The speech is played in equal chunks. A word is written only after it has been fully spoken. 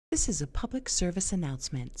This is a public service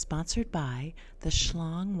announcement sponsored by the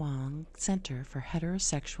Schlong Wong Center for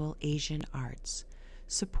Heterosexual Asian Arts,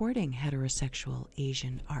 supporting heterosexual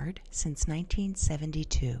Asian art since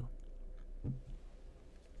 1972.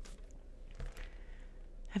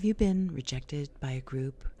 Have you been rejected by a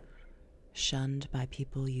group, shunned by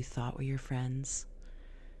people you thought were your friends?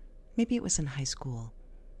 Maybe it was in high school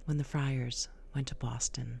when the Friars went to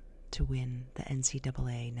Boston to win the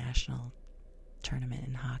NCAA national tournament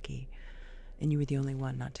in hockey, and you were the only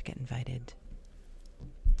one not to get invited.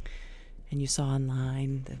 And you saw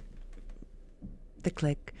online the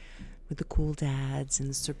clique with the cool dads and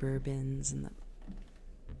the Suburbans and the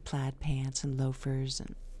plaid pants and loafers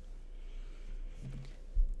and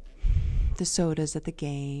the sodas at the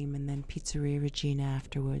game, and then Pizzeria Regina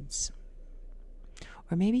afterwards.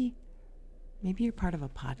 Or maybe you're part of a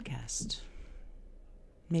podcast.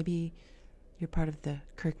 Maybe you're part of the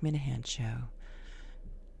Kirk Minahan show,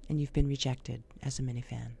 and you've been rejected as a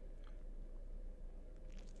minifan.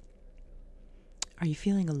 Are you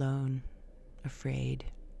feeling alone, afraid,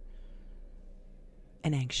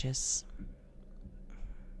 and anxious?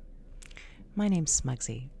 My name's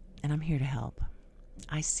Smugsy, and I'm here to help.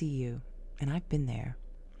 I see you, and I've been there.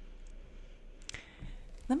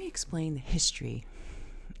 Let me explain the history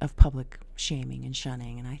of public shaming and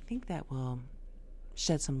shunning, and I think that will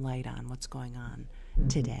shed some light on what's going on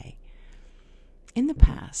today. In the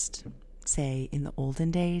past, say in the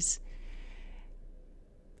olden days,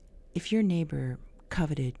 if your neighbor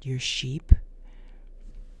coveted your sheep,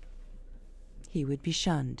 he would be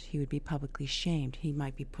shunned. He would be publicly shamed. He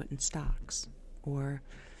might be put in stocks. Or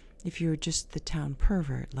if you were just the town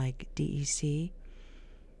pervert like DEC,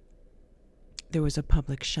 there was a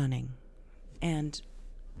public shunning. And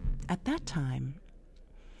at that time,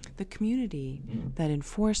 the community that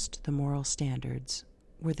enforced the moral standards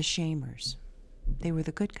were the shamers. They were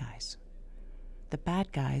the good guys. The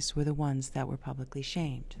bad guys were the ones that were publicly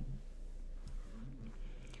shamed.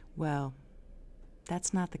 Well,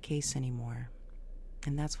 that's not the case anymore.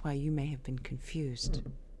 And that's why you may have been confused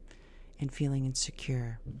and feeling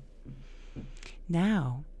insecure.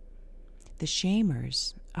 Now, the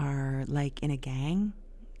shamers are like in a gang,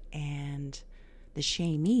 and the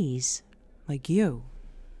shamees, like you,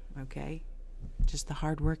 okay? Just the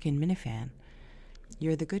hard-working minifan.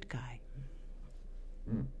 You're the good guy.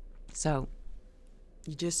 So,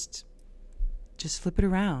 you just flip it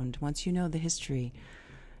around. Once you know the history,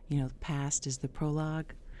 the past is the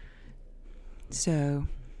prologue. So,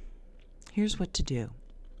 here's what to do.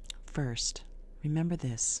 First, remember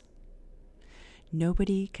this.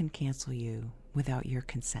 Nobody can cancel you without your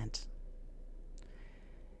consent.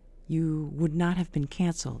 You would not have been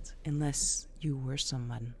canceled unless you were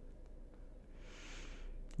someone.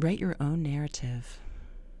 Write your own narrative.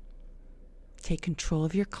 Take control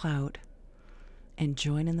of your clout and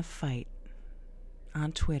join in the fight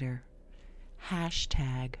on Twitter.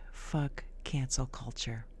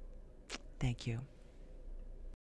 #FuckCancelCulture. Thank you.